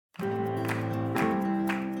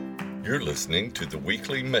You're listening to the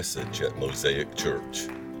weekly message at Mosaic Church.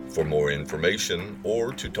 For more information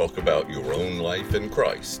or to talk about your own life in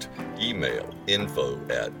Christ, email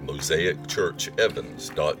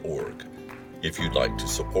info@mosaicchurchevans.org. If you'd like to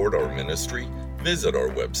support our ministry, visit our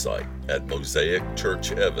website at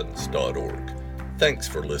mosaicchurchevans.org. Thanks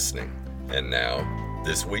for listening. And now,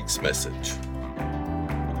 this week's message.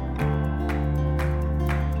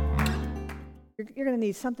 You're going to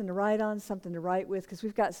need something to write on, something to write with, because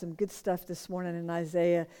we've got some good stuff this morning in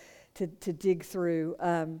Isaiah to dig through.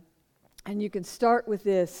 And you can start with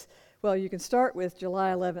this. Well, you can start with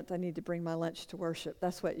July 11th, I need to bring my lunch to worship.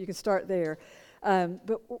 That's what, you can start there.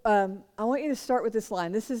 But I want you to start with this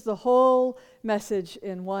line. This is the whole message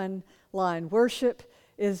in one line. Worship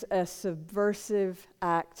is a subversive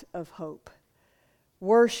act of hope.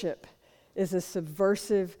 Worship is a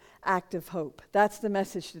subversive act of hope. That's the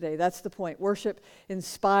message today. That's the point. Worship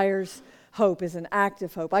inspires hope, is an act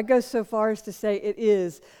of hope. I go so far as to say it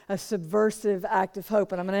is a subversive act of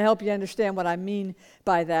hope, and I'm going to help you understand what I mean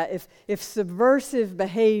by that. If subversive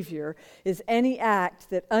behavior is any act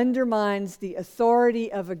that undermines the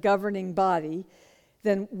authority of a governing body,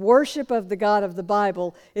 then worship of the God of the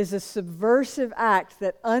Bible is a subversive act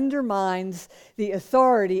that undermines the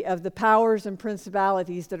authority of the powers and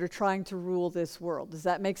principalities that are trying to rule this world. Does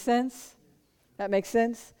that make sense? That makes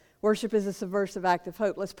sense? Worship is a subversive act of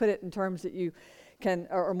hope. Let's put it in terms that you can,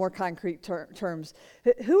 or more concrete terms.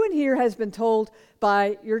 Who in here has been told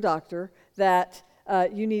by your doctor that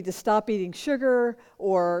you need to stop eating sugar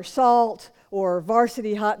or salt or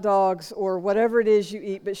varsity hot dogs or whatever it is you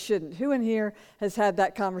eat but shouldn't? Who in here has had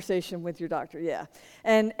that conversation with your doctor? Yeah.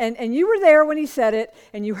 And you were there when he said it,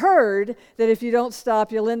 and you heard that if you don't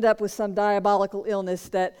stop, you'll end up with some diabolical illness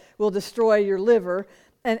that will destroy your liver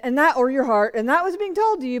and that, or your heart, and that was being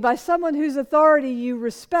told to you by someone whose authority you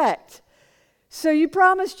respect. So you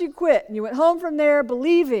promised you'd quit, and you went home from there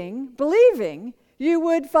believing you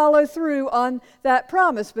would follow through on that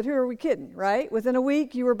promise. But who are we kidding, right? Within a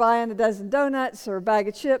week, you were buying a dozen donuts or a bag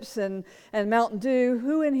of chips and Mountain Dew.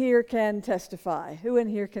 Who in here can testify? Who in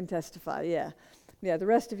here can testify? Yeah, the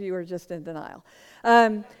rest of you are just in denial.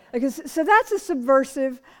 So that's a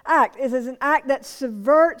subversive act. It is an act that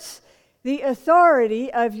subverts the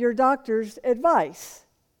authority of your doctor's advice.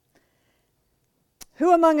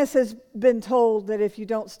 Who among us has been told that if you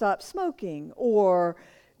don't stop smoking or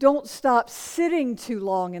don't stop sitting too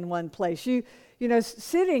long in one place? You know,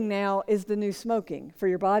 sitting now is the new smoking for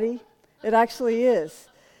your body. It actually is.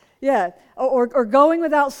 Yeah, or going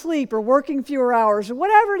without sleep or working fewer hours or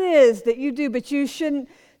whatever it is that you do but you shouldn't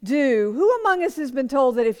do. Who among us has been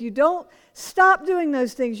told that if you don't stop doing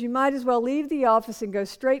those things, you might as well leave the office and go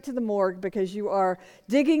straight to the morgue because you are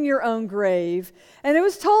digging your own grave? And it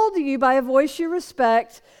was told to you by a voice you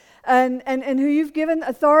respect and who you've given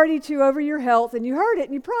authority to over your health, and you heard it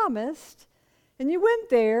and you promised, and you went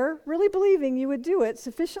there really believing you would do it,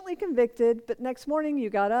 sufficiently convicted, but next morning you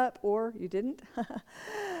got up, or you didn't,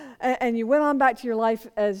 and you went on back to your life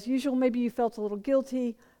as usual. Maybe you felt a little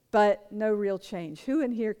guilty, but no real change. Who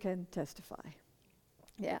in here can testify?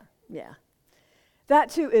 Yeah.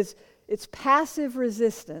 That too it's passive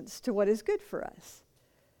resistance to what is good for us.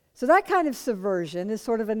 So that kind of subversion is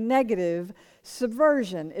sort of a negative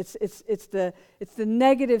subversion. It's the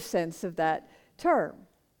negative sense of that term.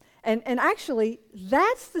 And actually,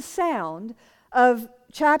 that's the sound of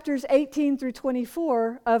chapters 18 through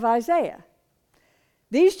 24 of Isaiah.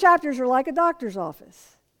 These chapters are like a doctor's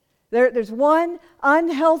office. There's one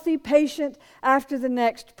unhealthy patient after the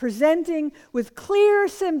next, presenting with clear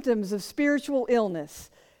symptoms of spiritual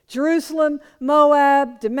illness. Jerusalem,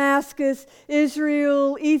 Moab, Damascus,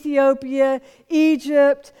 Israel, Ethiopia,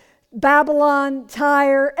 Egypt, Babylon,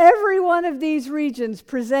 Tyre, every one of these regions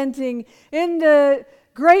presenting in the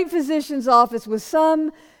great physician's office with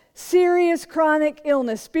some serious chronic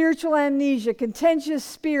illness, spiritual amnesia, contentious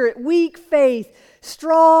spirit, weak faith,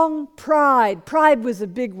 strong pride. Pride was a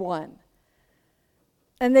big one.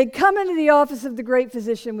 And they'd come into the office of the great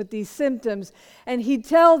physician with these symptoms, and he'd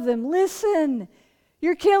tell them, listen,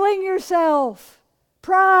 you're killing yourself.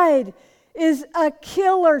 Pride is a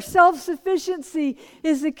killer. Self-sufficiency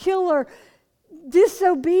is a killer.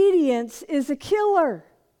 Disobedience is a killer.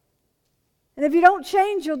 And if you don't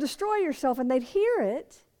change, you'll destroy yourself. And they'd hear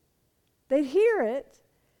it. They'd hear it,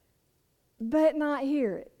 but not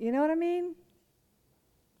hear it. You know what I mean?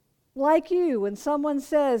 Like you, when someone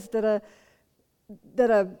says that a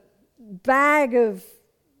bag of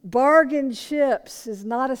bargain chips is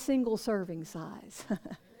not a single serving size. If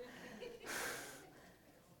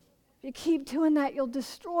you keep doing that, you'll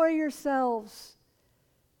destroy yourselves,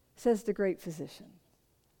 says the great physician.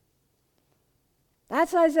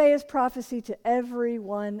 That's Isaiah's prophecy to every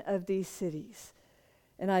one of these cities.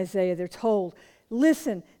 In Isaiah, they're told,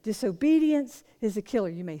 listen, disobedience is a killer.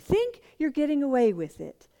 You may think you're getting away with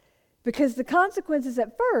it because the consequences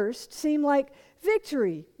at first seem like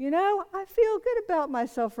victory. You know, I feel good about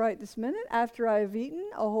myself right this minute after I've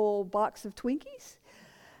eaten a whole box of Twinkies.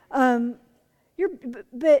 And he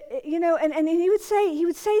would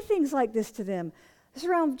say things like this to them. This is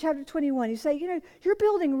around chapter 21. You say, you're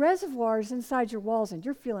building reservoirs inside your walls and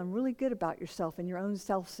you're feeling really good about yourself and your own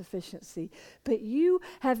self-sufficiency, but you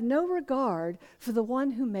have no regard for the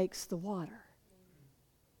one who makes the water.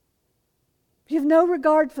 You have no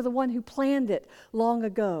regard for the one who planned it long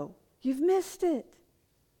ago. You've missed it.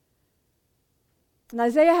 And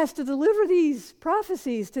Isaiah has to deliver these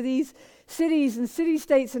prophecies to these cities and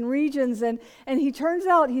city-states and regions, and he turns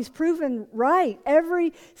out he's proven right.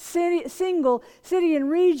 Every single city and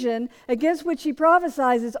region against which he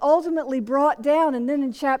prophesies is ultimately brought down. And then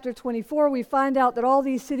in chapter 24, we find out that all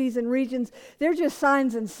these cities and regions, they're just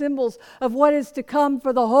signs and symbols of what is to come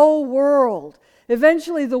for the whole world.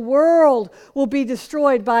 Eventually, the world will be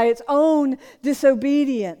destroyed by its own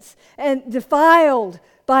disobedience and defiled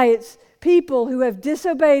by its people who have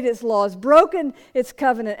disobeyed its laws, broken its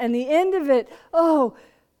covenant. And the end of it,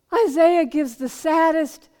 Isaiah gives the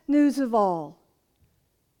saddest news of all.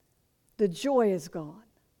 The joy is gone.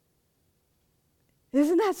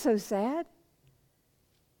 Isn't that so sad?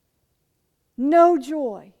 No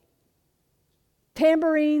joy.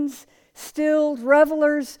 Tambourines stilled,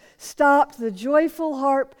 revelers stopped, the joyful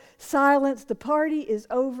harp silenced. The party is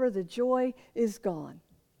over, the joy is gone.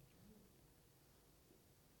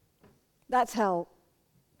 That's how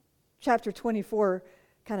chapter 24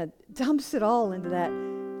 kind of dumps it all into that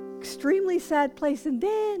extremely sad place. And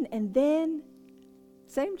then,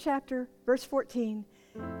 same chapter, verse 14,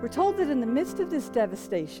 we're told that in the midst of this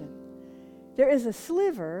devastation, there is a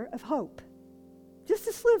sliver of hope. Just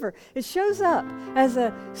a sliver. It shows up as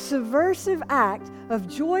a subversive act of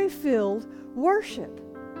joy-filled worship.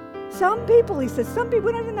 Some people, he says, we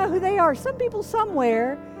don't even know who they are. Some people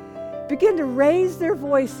somewhere begin to raise their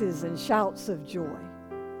voices in shouts of joy.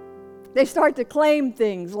 They start to claim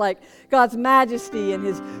things like God's majesty and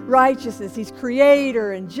His righteousness. He's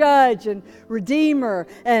creator and judge and redeemer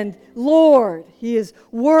and Lord. He is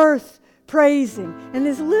worth praising. And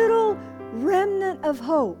this little remnant of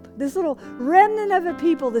hope, this little remnant of a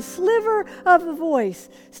people, the sliver of a voice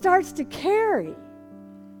starts to carry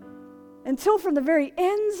until from the very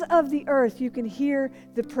ends of the earth you can hear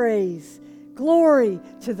the praise. Glory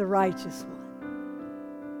to the righteous one.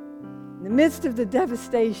 In the midst of the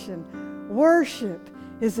devastation, worship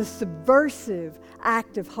is a subversive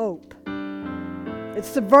act of hope. It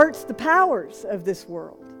subverts the powers of this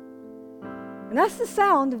world. And that's the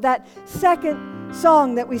sound of that second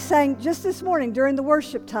song that we sang just this morning during the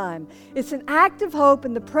worship time. It's an act of hope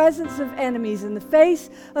in the presence of enemies, in the face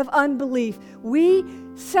of unbelief. We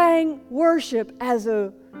sang worship as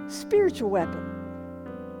a spiritual weapon.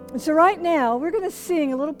 And so right now, we're going to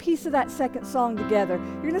sing a little piece of that second song together.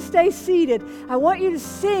 You're going to stay seated. I want you to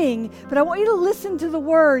sing, but I want you to listen to the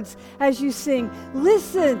words as you sing.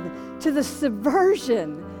 Listen to the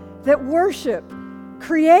subversion that worship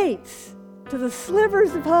creates, to the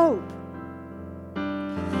slivers of hope. I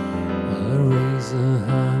raise a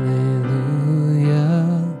hallelujah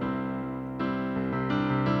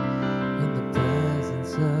in the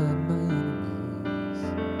presence of my enemies.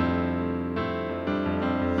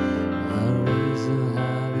 I raise a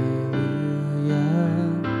hallelujah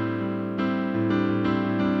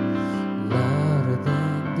louder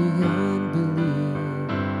than the unbelief.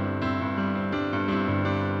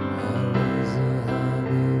 I raise a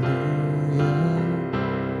hallelujah.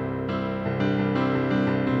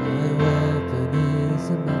 My weapon is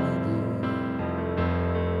a melody.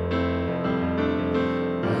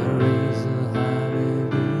 I raise a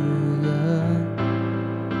hallelujah.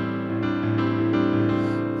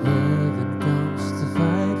 Heaven comes to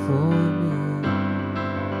fight for me,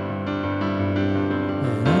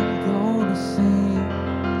 and I'm gonna sing in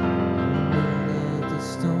the middle of the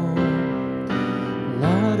storm,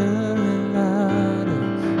 louder and louder.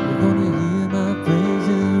 You're gonna hear my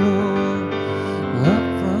praises roar up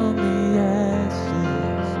from the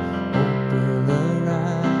ashes. Hope will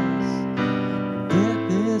arise.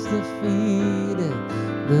 Death is defeated.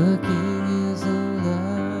 The King is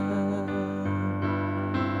alive.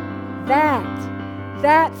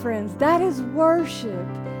 That, friends, that is worship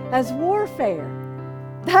as warfare.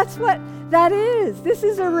 That's what that is. This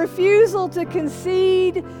is a refusal to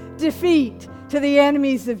concede defeat to the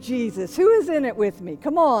enemies of Jesus. Who is in it with me?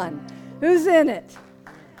 Come on. Who's in it?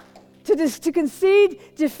 to concede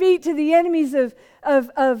defeat to the enemies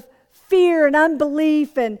of fear and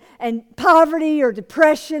unbelief and poverty or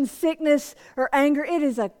depression, sickness or anger. It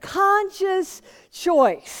is a conscious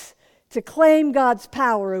choice to claim God's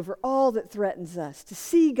power over all that threatens us, to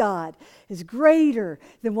see God as greater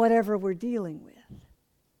than whatever we're dealing with.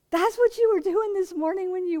 That's what you were doing this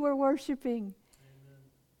morning when you were worshiping. Amen.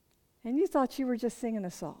 And you thought you were just singing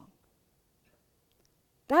a song.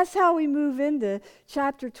 That's how we move into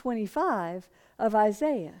chapter 25 of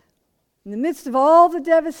Isaiah. In the midst of all the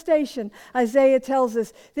devastation, Isaiah tells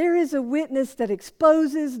us there is a witness that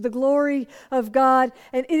exposes the glory of God,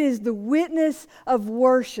 and it is the witness of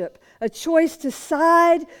worship, a choice to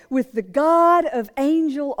side with the God of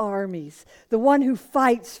angel armies, the one who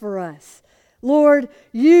fights for us. Lord,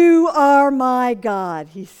 you are my God,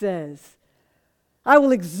 he says. I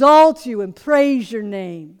will exalt you and praise your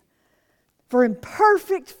name. For in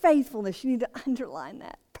perfect faithfulness, you need to underline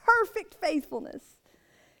that, perfect faithfulness.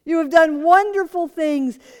 You have done wonderful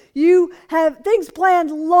things. You have things planned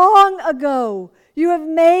long ago. You have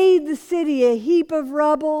made the city a heap of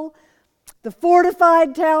rubble, the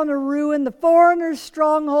fortified town a ruin, the foreigner's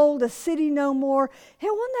stronghold, a city no more. It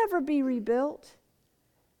will never be rebuilt.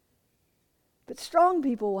 But strong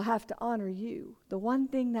people will have to honor you, the one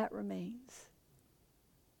thing that remains.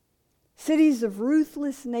 Cities of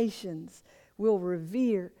ruthless nations will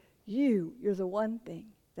revere you. You're the one thing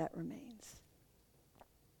that remains.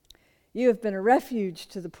 You have been a refuge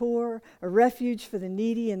to the poor, a refuge for the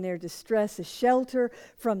needy in their distress, a shelter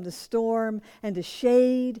from the storm, and a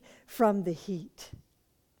shade from the heat.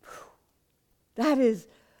 That is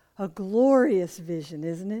a glorious vision,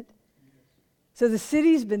 isn't it? So the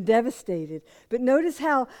city's been devastated. But notice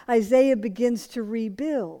how Isaiah begins to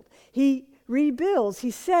rebuild. He rebuilds.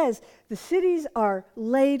 He says, the cities are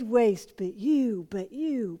laid waste, but you.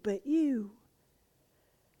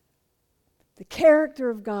 The character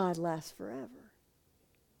of God lasts forever.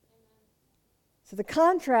 So the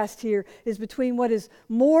contrast here is between what is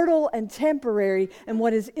mortal and temporary and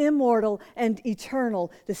what is immortal and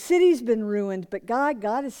eternal. The city's been ruined, but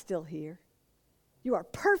God is still here. You are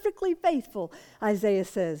perfectly faithful, Isaiah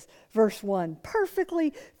says, verse 1.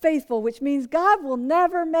 Perfectly faithful, which means God will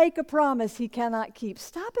never make a promise he cannot keep.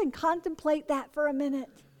 Stop and contemplate that for a minute.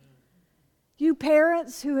 You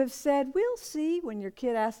parents who have said, we'll see, when your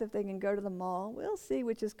kid asks if they can go to the mall, we'll see,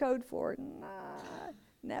 which is code for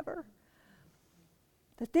never.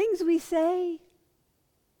 The things we say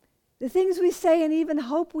and even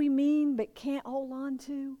hope we mean but can't hold on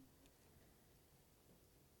to,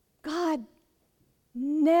 God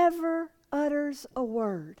never utters a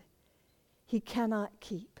word he cannot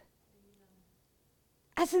keep.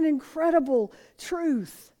 That's an incredible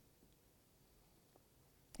truth.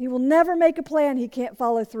 He will never make a plan he can't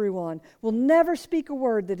follow through on. Will never speak a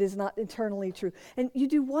word that is not eternally true. And you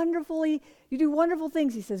do wonderful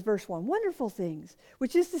things, he says, verse 1. Wonderful things,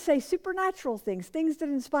 which is to say supernatural things, things that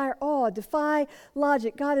inspire awe, defy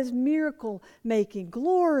logic. God is miracle making,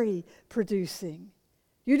 glory producing.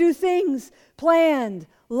 You do things planned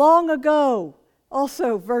long ago.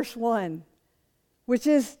 Also, verse 1. Which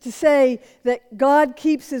is to say that God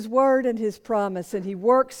keeps his word and his promise, and he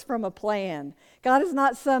works from a plan. God is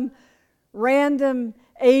not some random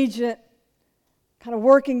agent kind of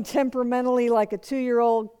working temperamentally like a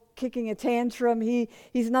 2-year-old kicking a tantrum.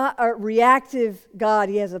 He's not a reactive God.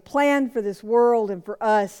 He has a plan for this world and for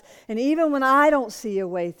us. And even when I don't see a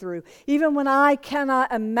way through, even when I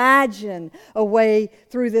cannot imagine a way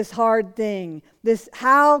through this hard thing,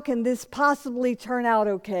 how can this possibly turn out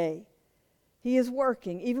okay? He is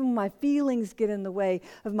working. Even when my feelings get in the way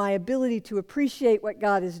of my ability to appreciate what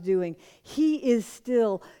God is doing, he is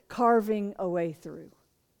still carving a way through.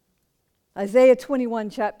 Isaiah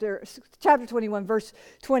 21, chapter 21, verse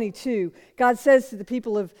 22, God says to the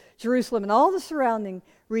people of Jerusalem and all the surrounding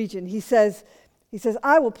region, He says,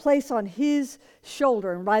 I will place on his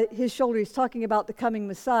shoulder, and by his shoulder he's talking about the coming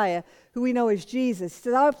Messiah, who we know as Jesus. He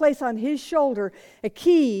says, I will place on his shoulder a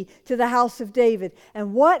key to the house of David,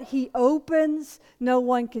 and what he opens, no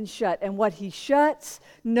one can shut, and what he shuts,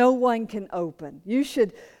 no one can open. You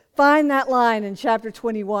should find that line in chapter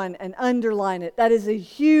 21 and underline it. That is a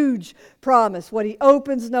huge promise. What he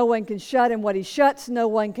opens, no one can shut, and what he shuts, no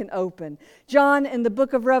one can open. John in the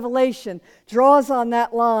book of Revelation draws on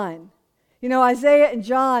that line. You know, Isaiah and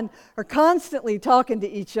John are constantly talking to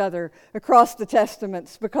each other across the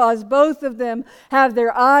Testaments because both of them have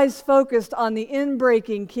their eyes focused on the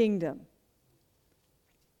inbreaking kingdom.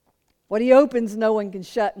 What he opens, no one can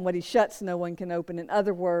shut, and what he shuts, no one can open. In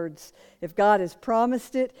other words, if God has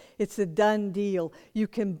promised it, it's a done deal. You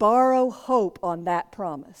can borrow hope on that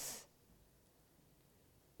promise.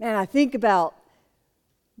 Man, I think about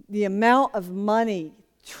the amount of money,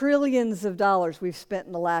 trillions of dollars we've spent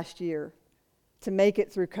in the last year to make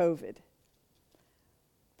it through COVID.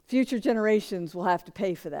 Future generations will have to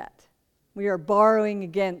pay for that. We are borrowing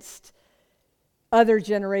against other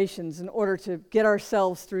generations in order to get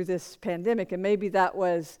ourselves through this pandemic. And maybe that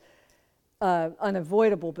was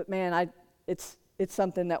unavoidable, but man, it's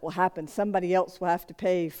something that will happen. Somebody else will have to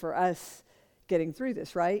pay for us getting through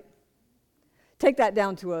this, right? Take that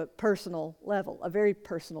down to a personal level, a very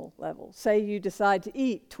personal level. Say you decide to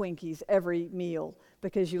eat Twinkies every meal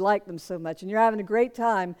because you like them so much, and you're having a great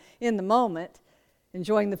time in the moment,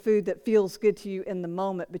 enjoying the food that feels good to you in the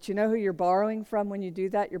moment. But you know who you're borrowing from when you do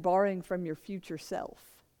that? You're borrowing from your future self.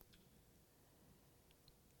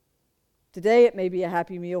 Today it may be a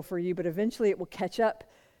happy meal for you, but eventually it will catch up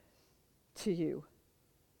to you.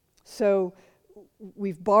 So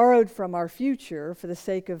we've borrowed from our future for the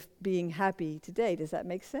sake of being happy today. Does that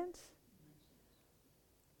make sense?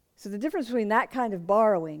 So the difference between that kind of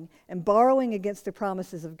borrowing and borrowing against the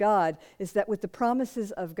promises of God is that with the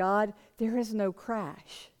promises of God, there is no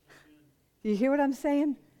crash. Do you hear what I'm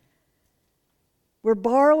saying? We're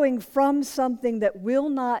borrowing from something that will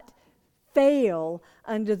not fail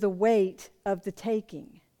under the weight of the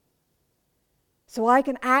taking. So I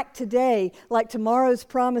can act today like tomorrow's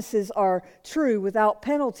promises are true without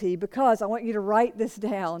penalty, because I want you to write this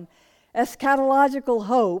down. Eschatological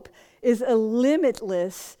hope is a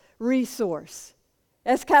limitless resource.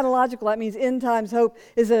 Eschatological, that means end times hope,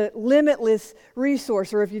 is a limitless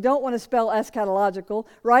resource. Or if you don't want to spell eschatological,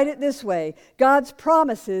 write it this way: God's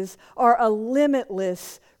promises are a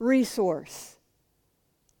limitless resource.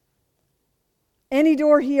 Any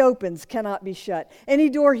door he opens cannot be shut. Any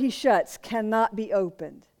door he shuts cannot be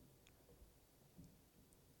opened.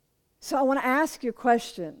 So I want to ask you a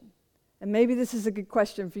question, and maybe this is a good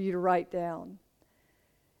question for you to write down.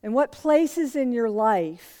 In what places in your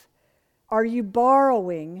life are you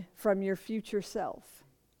borrowing from your future self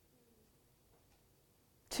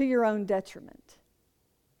to your own detriment?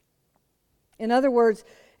 In other words,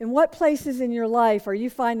 in what places in your life are you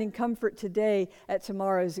finding comfort today at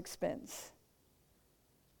tomorrow's expense?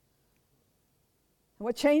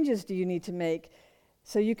 What changes do you need to make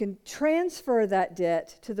so you can transfer that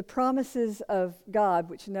debt to the promises of God,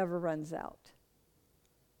 which never runs out?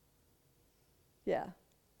 Yeah.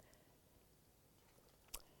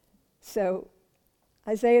 So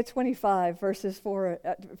Isaiah 25, verse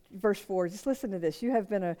 4, just listen to this. You have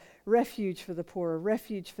been a refuge for the poor, a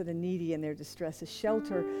refuge for the needy in their distress, a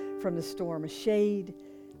shelter from the storm, a shade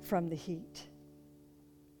from the heat.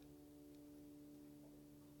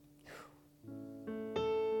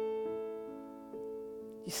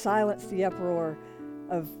 You silence the uproar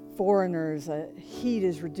of foreigners. Heat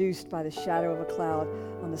is reduced by the shadow of a cloud,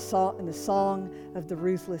 and the song of the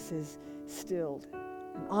ruthless is stilled.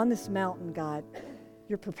 And on this mountain, God,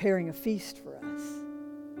 you're preparing a feast for us.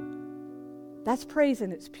 That's praise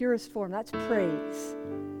in its purest form. That's praise.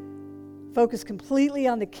 Focus completely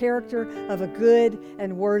on the character of a good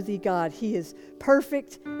and worthy God. He is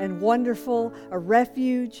perfect and wonderful, a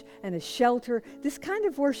refuge and a shelter. This kind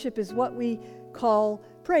of worship is what we call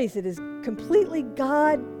praise. It is completely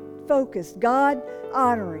God-focused,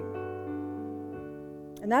 God-honoring.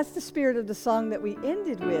 And that's the spirit of the song that we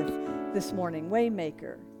ended with this morning,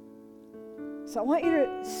 Waymaker. So I want you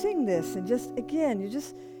to sing this, and just again, you're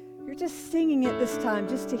just singing it this time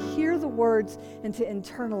just to hear the words and to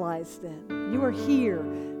internalize them. You are here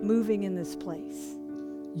moving in this place.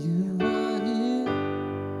 You are here,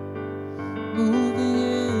 moving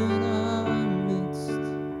in our midst.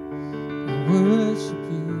 I worship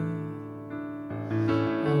you.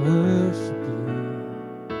 I worship you.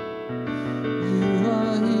 You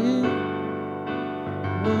are here,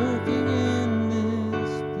 working in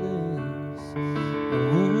this place. I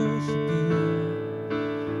worship you,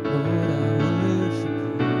 Lord. I worship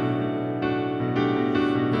you.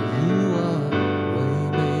 You are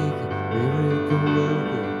waymaker, miracle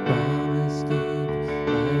worker, promise keeper,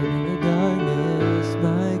 light in the darkness,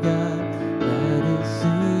 my God. That is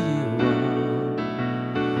who you are.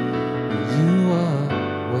 You are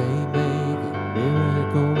waymaker,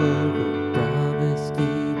 miracle worker, promise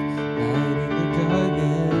keeper, light in the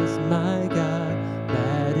darkness, my God.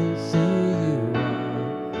 That is who you are.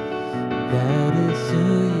 That is who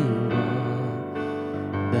you are.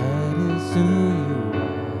 That is who you are.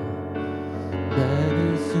 That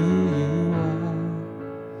is who you are.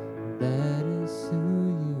 That is who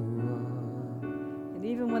you are. And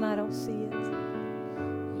even when I don't see it,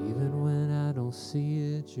 Even when I don't see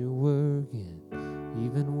it, you're working.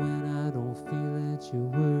 Even when I don't feel it, you're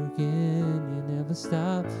working. You never never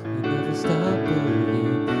stop, you never stop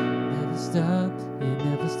working. Never stop, you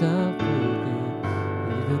never stop working.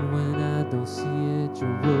 Even when I don't see it,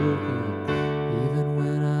 you're working. Even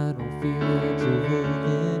when I don't feel it, you're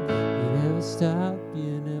working. You never stop,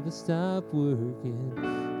 you never stop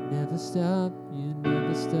working. Never stop, you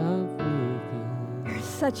never stop working. There's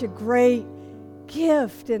such a great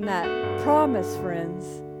gift in that promise, friends.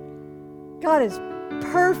 God is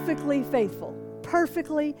perfectly faithful,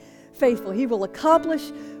 perfectly faithful. He will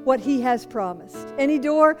accomplish what He has promised. Any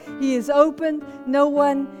door He has opened, no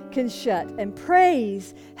one can shut. And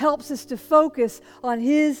praise helps us to focus on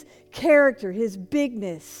His character, His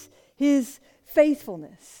bigness, His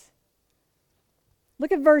faithfulness.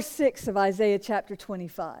 Look at verse 6 of Isaiah chapter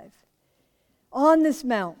 25. On this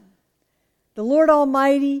mountain, the Lord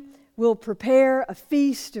Almighty will prepare a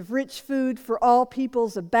feast of rich food for all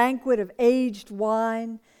peoples, a banquet of aged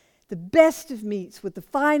wine, the best of meats with the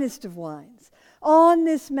finest of wines. On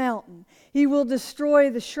this mountain, He will destroy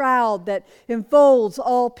the shroud that enfolds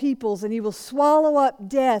all peoples, and He will swallow up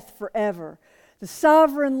death forever. The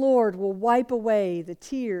sovereign Lord will wipe away the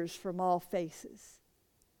tears from all faces.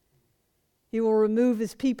 He will remove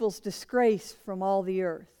His people's disgrace from all the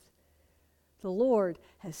earth. The Lord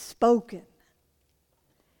has spoken.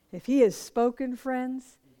 If He has spoken,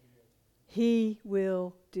 friends, He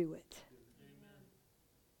will do it.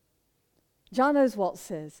 John Oswalt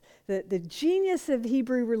says that the genius of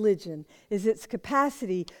Hebrew religion is its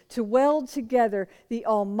capacity to weld together the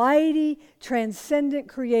almighty, transcendent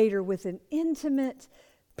Creator with an intimate,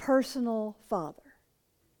 personal Father.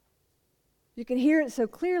 You can hear it so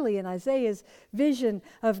clearly in Isaiah's vision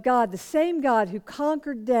of God. The same God who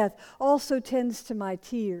conquered death also tends to my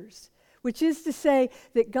tears, which is to say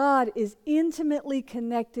that God is intimately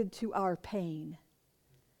connected to our pain.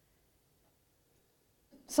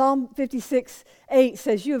 Psalm 56:8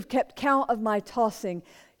 says, "You have kept count of my tossing.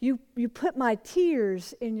 You put my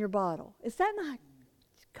tears in your bottle." Is that not?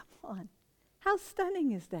 Come on. How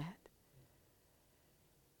stunning is that?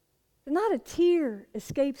 Not a tear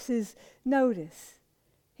escapes His notice.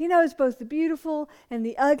 He knows both the beautiful and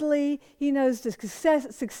the ugly. He knows the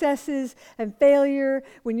successes and failure.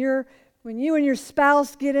 When you and your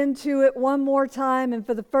spouse get into it one more time and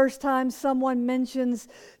for the first time someone mentions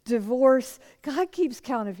divorce, God keeps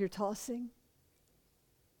count of your tossing.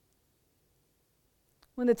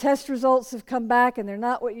 When the test results have come back and they're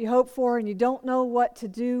not what you hoped for and you don't know what to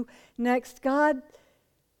do next, God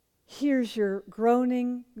hears your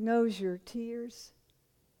groaning, knows your tears.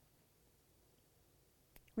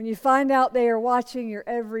 When you find out they are watching your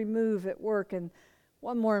every move at work and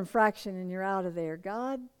one more infraction and you're out of there,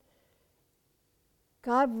 God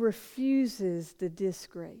refuses the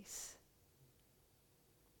disgrace.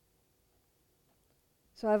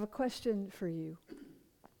 So I have a question for you.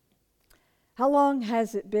 How long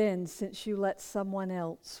has it been since you let someone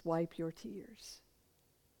else wipe your tears?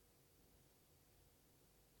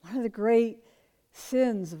 One of the great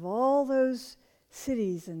sins of all those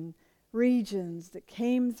cities and regions that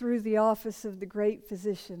came through the office of the great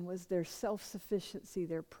physician was their self-sufficiency,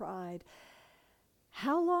 their pride.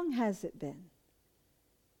 How long has it been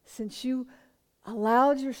since you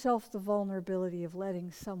allowed yourself the vulnerability of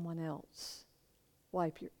letting someone else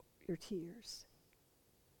wipe your tears?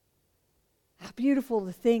 How beautiful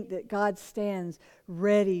to think that God stands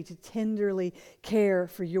ready to tenderly care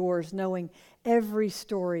for yours, knowing every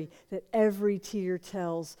story that every tear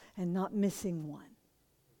tells and not missing one.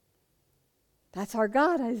 That's our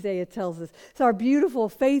God, Isaiah tells us. It's our beautiful,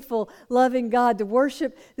 faithful, loving God. To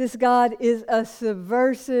worship this God is a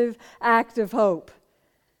subversive act of hope.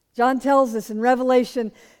 John tells us in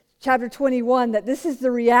Revelation chapter 21 that this is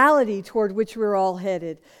the reality toward which we're all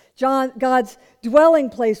headed. God's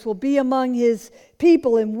dwelling place will be among His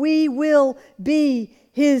people, and we will be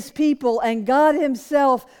His people. And God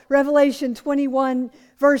Himself, Revelation 21,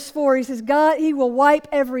 verse 4, He says, He will wipe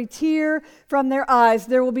every tear from their eyes.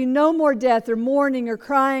 There will be no more death or mourning or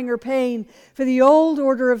crying or pain, for the old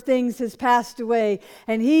order of things has passed away.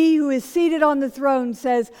 And He who is seated on the throne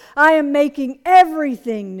says, I am making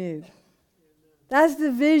everything new. That's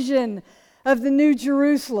the vision of the New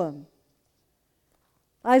Jerusalem.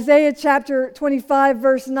 Isaiah chapter 25,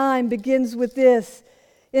 verse 9 begins with this.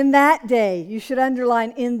 In that day, you should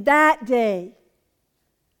underline, in that day,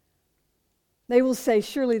 they will say,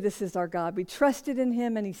 surely this is our God. We trusted in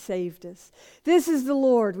Him and He saved us. This is the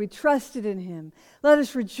Lord. We trusted in Him. Let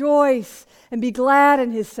us rejoice and be glad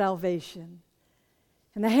in His salvation.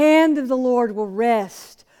 And the hand of the Lord will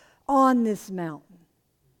rest on this mountain.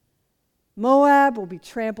 Moab will be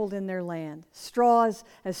trampled in their land,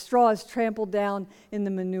 as straws trampled down in the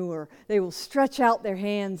manure. They will stretch out their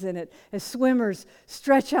hands in it, as swimmers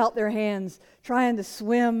stretch out their hands, trying to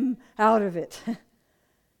swim out of it.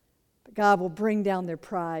 But God will bring down their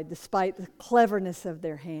pride, despite the cleverness of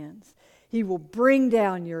their hands. He will bring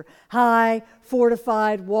down your high,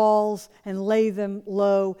 fortified walls and lay them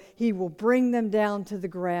low. He will bring them down to the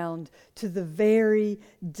ground, to the very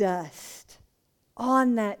dust.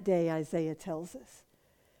 On that day, Isaiah tells us,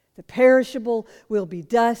 the perishable will be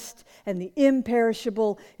dust, and the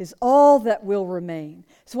imperishable is all that will remain.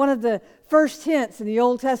 It's one of the first hints in the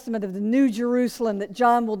Old Testament of the New Jerusalem that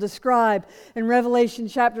John will describe in Revelation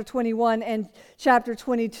chapter 21 and chapter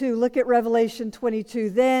 22. Look at Revelation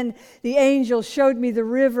 22. Then the angel showed me the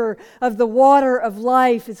river of the water of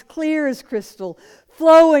life, as clear as crystal,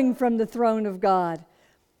 flowing from the throne of God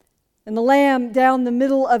and the Lamb down the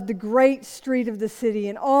middle of the great street of the city.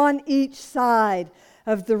 And on each side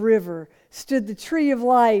of the river stood the tree of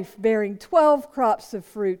life, bearing 12 crops of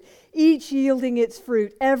fruit, each yielding its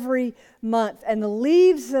fruit every month. And the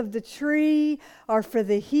leaves of the tree are for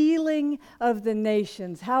the healing of the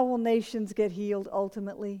nations. How will nations get healed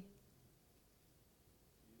ultimately?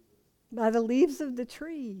 By the leaves of the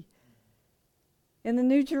tree in the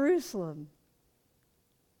New Jerusalem.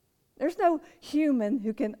 There's no human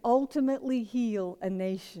who can ultimately heal a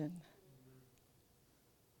nation.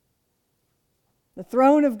 The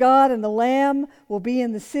throne of God and the Lamb will be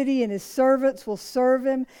in the city, and his servants will serve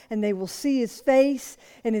him, and they will see his face,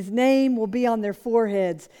 and his name will be on their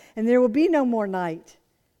foreheads. And there will be no more night.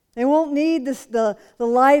 They won't need the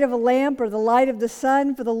light of a lamp or the light of the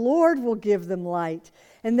sun, for the Lord will give them light,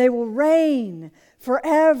 and they will reign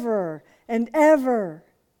forever and ever.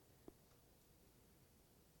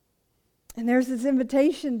 And there's this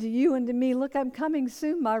invitation to you and to me. Look, I'm coming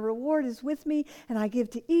soon. My reward is with me, and I give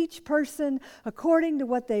to each person according to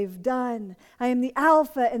what they've done. I am the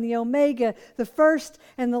Alpha and the Omega, the first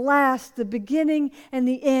and the last, the beginning and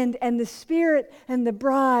the end. And the Spirit and the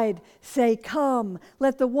bride say, come.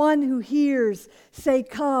 Let the one who hears say,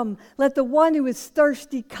 come. Let the one who is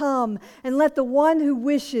thirsty come. And let the one who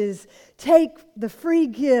wishes take the free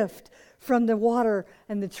gift from the water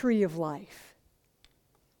and the tree of life.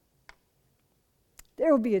 There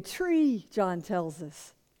will be a tree, John tells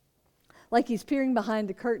us, like he's peering behind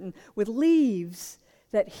the curtain, with leaves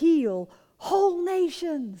that heal whole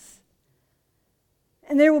nations.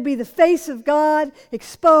 And there will be the face of God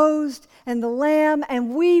exposed and the Lamb,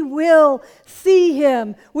 and we will see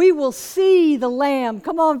him. We will see the Lamb.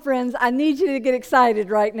 Come on, friends, I need you to get excited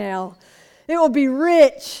right now. It will be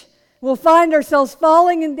rich. We'll find ourselves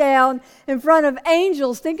falling down in front of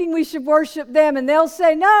angels thinking we should worship them, and they'll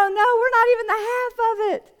say, no, we're not even the half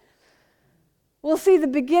of it. We'll see the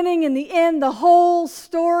beginning and the end, the whole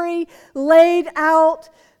story laid out,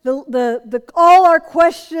 all our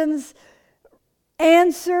questions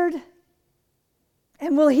answered,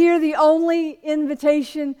 and we'll hear the only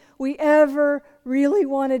invitation we ever really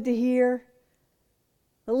wanted to hear.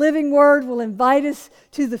 The living word will invite us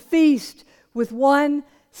to the feast with one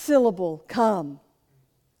syllable, come.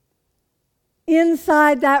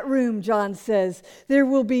 Inside that room, John says, there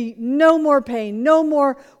will be no more pain, no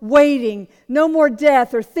more waiting, no more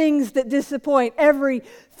death or things that disappoint. Every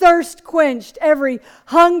thirst quenched, every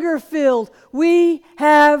hunger filled. We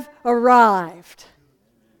have arrived.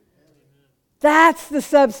 That's the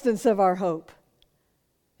substance of our hope.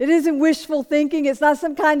 It isn't wishful thinking. It's not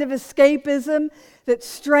some kind of escapism that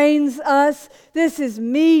strains us. This is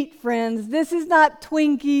meat, friends. This is not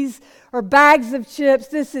Twinkies or bags of chips.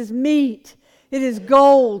 This is meat. It is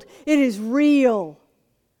gold. It is real.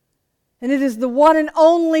 And it is the one and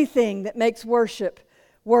only thing that makes worship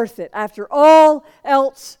worth it. After all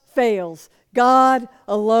else fails, God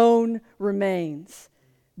alone remains,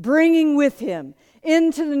 bringing with him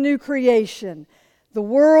into the new creation the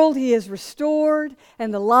world he has restored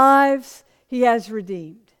and the lives he has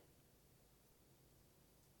redeemed.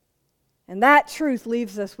 And that truth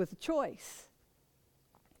leaves us with a choice.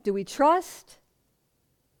 Do we trust?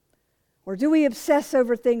 Or do we obsess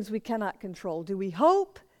over things we cannot control? Do we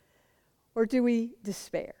hope? Or do we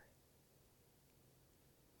despair?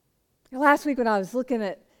 Last week when I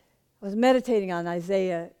was meditating on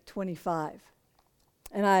Isaiah 25.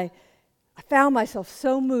 And I found myself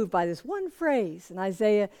so moved by this one phrase in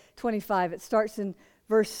Isaiah 25. It starts in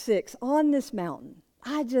verse 6. On this mountain.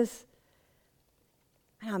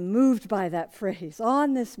 I'm moved by that phrase.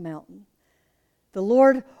 On this mountain, the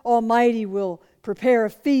Lord Almighty will prepare a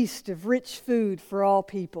feast of rich food for all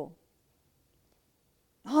people.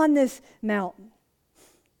 On this mountain.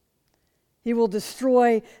 He will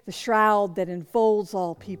destroy the shroud that enfolds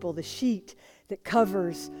all people, the sheet that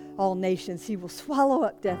covers all nations. He will swallow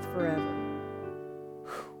up death forever.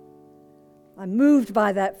 Whew. I'm moved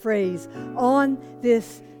by that phrase, on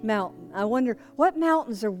this mountain. I wonder what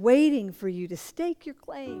mountains are waiting for you to stake your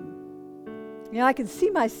claim. You know, I can see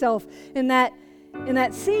myself in that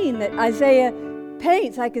scene that Isaiah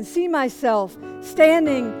paints. I can see myself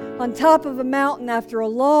standing on top of a mountain after a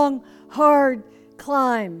long, hard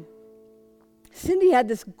climb. Cindy had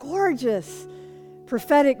this gorgeous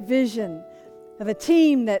prophetic vision of a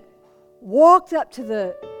team that walked up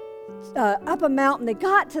to up a mountain. They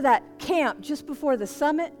got to that camp just before the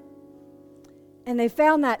summit, and they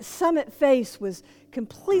found that summit face was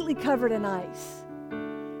completely covered in ice.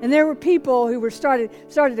 And there were people who were started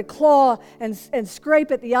to claw and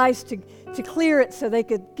scrape at the ice to clear it so they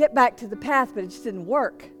could get back to the path, but it just didn't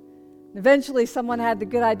work. And eventually someone had the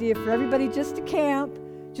good idea for everybody just to camp,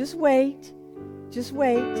 just wait.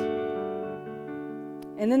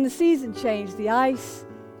 And then the season changed. The ice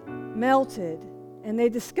melted, and they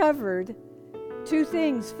discovered two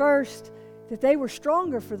things. First, that they were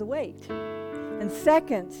stronger for the wait. And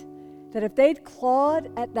second, that if they'd clawed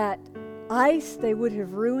at that ice, they would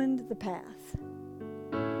have ruined the path.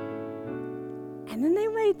 And then they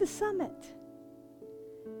made the summit.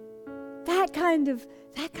 That kind of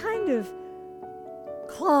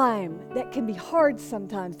climb that can be hard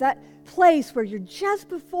sometimes, that place where you're just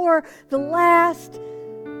before the last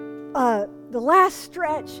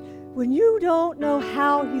stretch, when you don't know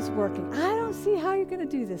how He's working. I don't see how you're going to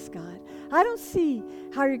do this, God. I don't see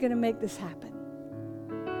how you're going to make this happen.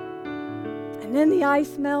 And then the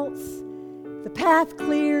ice melts, the path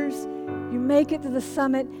clears, you make it to the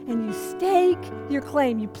summit, and you stake your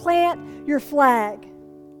claim. You plant your flag.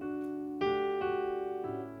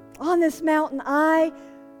 On this mountain, I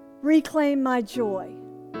reclaim my joy.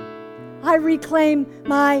 I reclaim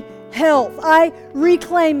my health. I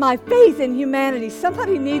reclaim my faith in humanity.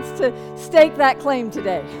 Somebody needs to stake that claim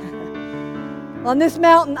today. On this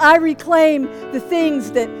mountain, I reclaim the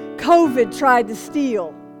things that COVID tried to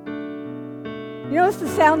steal. You know, it's the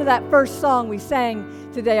sound of that first song we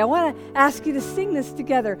sang today. I want to ask you to sing this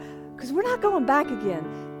together, because we're not going back again.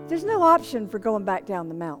 There's no option for going back down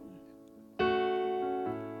the mountain.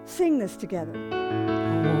 Sing this together.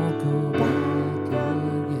 I won't go back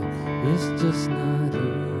again. It's just not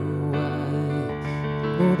who I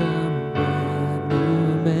am. Lord, I'm a brand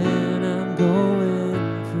new man. I'm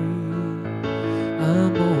going free.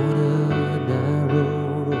 I'm on a narrow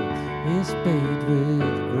road. It's paved with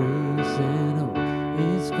grace and hope.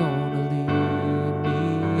 It's gonna lead me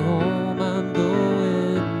home. I'm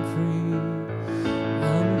going free.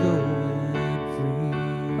 I'm going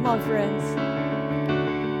free. Come on, friends.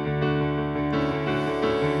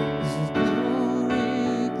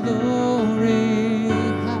 Glory,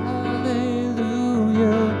 hallelujah.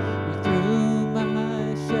 You threw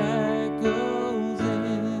my shackles in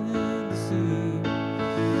the sea.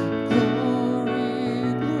 Glory,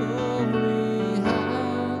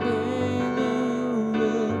 hallelujah.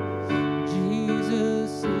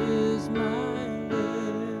 Jesus is my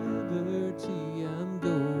liberty. I'm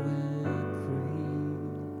going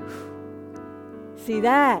free. See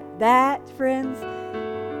that, friends?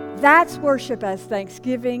 That's worship as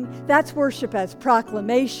thanksgiving. That's worship as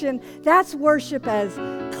proclamation. That's worship as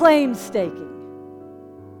claim staking.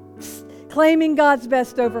 Claiming God's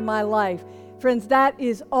best over my life. Friends, that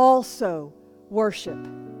is also worship.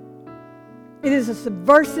 It is a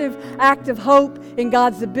subversive act of hope in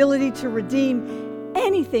God's ability to redeem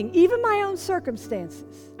anything, even my own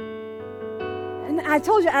circumstances. And I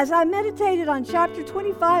told you, as I meditated on chapter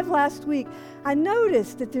 25 last week, I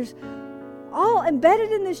noticed that there's all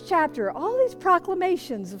embedded in this chapter, all these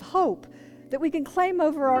proclamations of hope that we can claim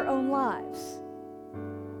over our own lives.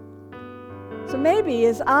 So maybe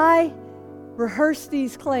as I rehearse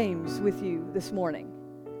these claims with you this morning,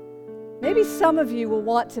 maybe some of you will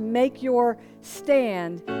want to make your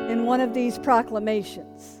stand in one of these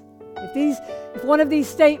proclamations. If one of these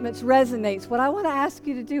statements resonates, what I want to ask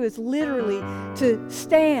you to do is literally to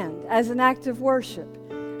stand as an act of worship,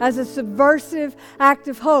 as a subversive act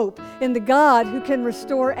of hope in the God who can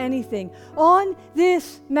restore anything. On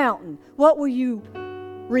this mountain, what will you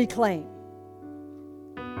reclaim?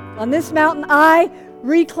 On this mountain, I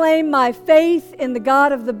reclaim my faith in the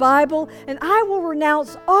God of the Bible, and I will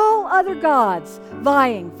renounce all other gods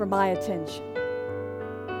vying for my attention.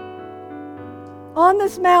 On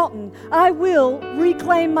this mountain, I will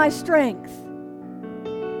reclaim my strength.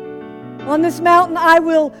 On this mountain, I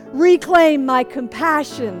will reclaim my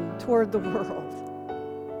compassion toward the world.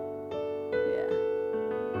 Yeah.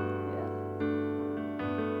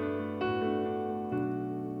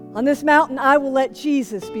 On this mountain, I will let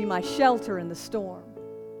Jesus be my shelter in the storm.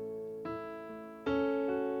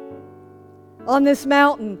 On this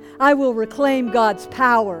mountain, I will reclaim God's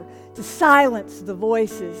power to silence the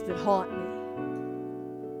voices that haunt me.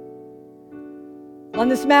 On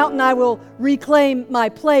this mountain, I will reclaim my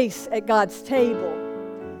place at God's table.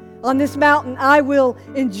 On this mountain, I will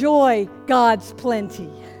enjoy God's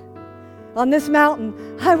plenty. On this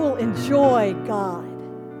mountain, I will enjoy God.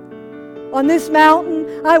 On this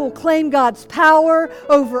mountain, I will claim God's power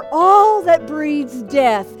over all that breeds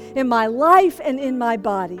death in my life and in my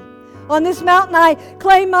body. On this mountain, I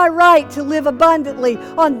claim my right to live abundantly.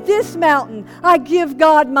 On this mountain, I give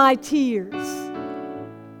God my tears.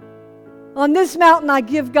 On this mountain, I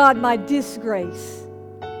give God my disgrace.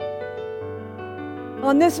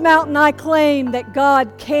 On this mountain, I claim that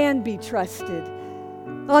God can be trusted.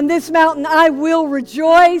 On this mountain, I will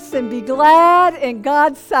rejoice and be glad in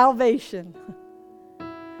God's salvation.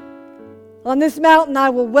 On this mountain, I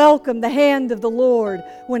will welcome the hand of the Lord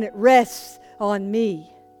when it rests on me.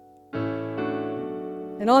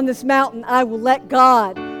 And on this mountain, I will let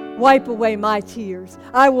God wipe away my tears.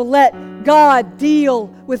 I will let God deal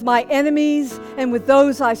with my enemies and with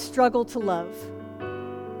those I struggle to love.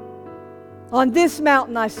 On this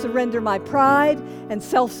mountain, I surrender my pride and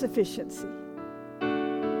self-sufficiency.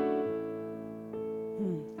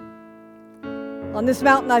 On this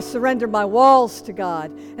mountain, I surrender my walls to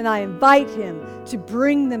God, and I invite Him to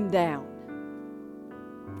bring them down.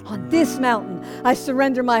 On this mountain, I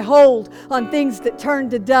surrender my hold on things that turn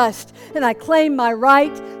to dust, and I claim my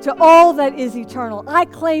right to all that is eternal. I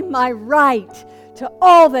claim my right to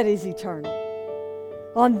all that is eternal.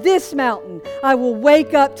 On this mountain, I will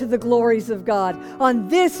wake up to the glories of God. On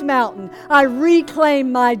this mountain, I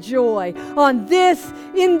reclaim my joy. On this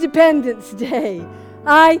Independence Day,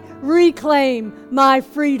 I reclaim my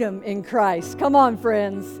freedom in Christ. Come on,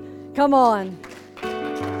 friends. Come on.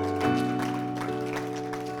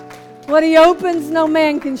 What He opens, no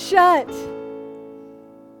man can shut.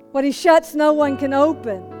 What He shuts, no one can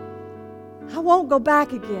open. I won't go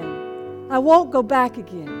back again. I won't go back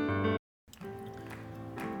again.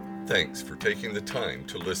 Thanks for taking the time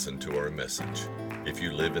to listen to our message. If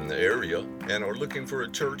you live in the area and are looking for a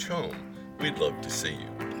church home, we'd love to see you.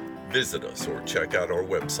 Visit us or check out our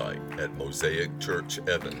website at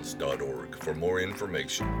mosaicchurchevans.org for more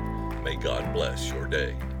information. May God bless your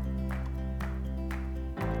day.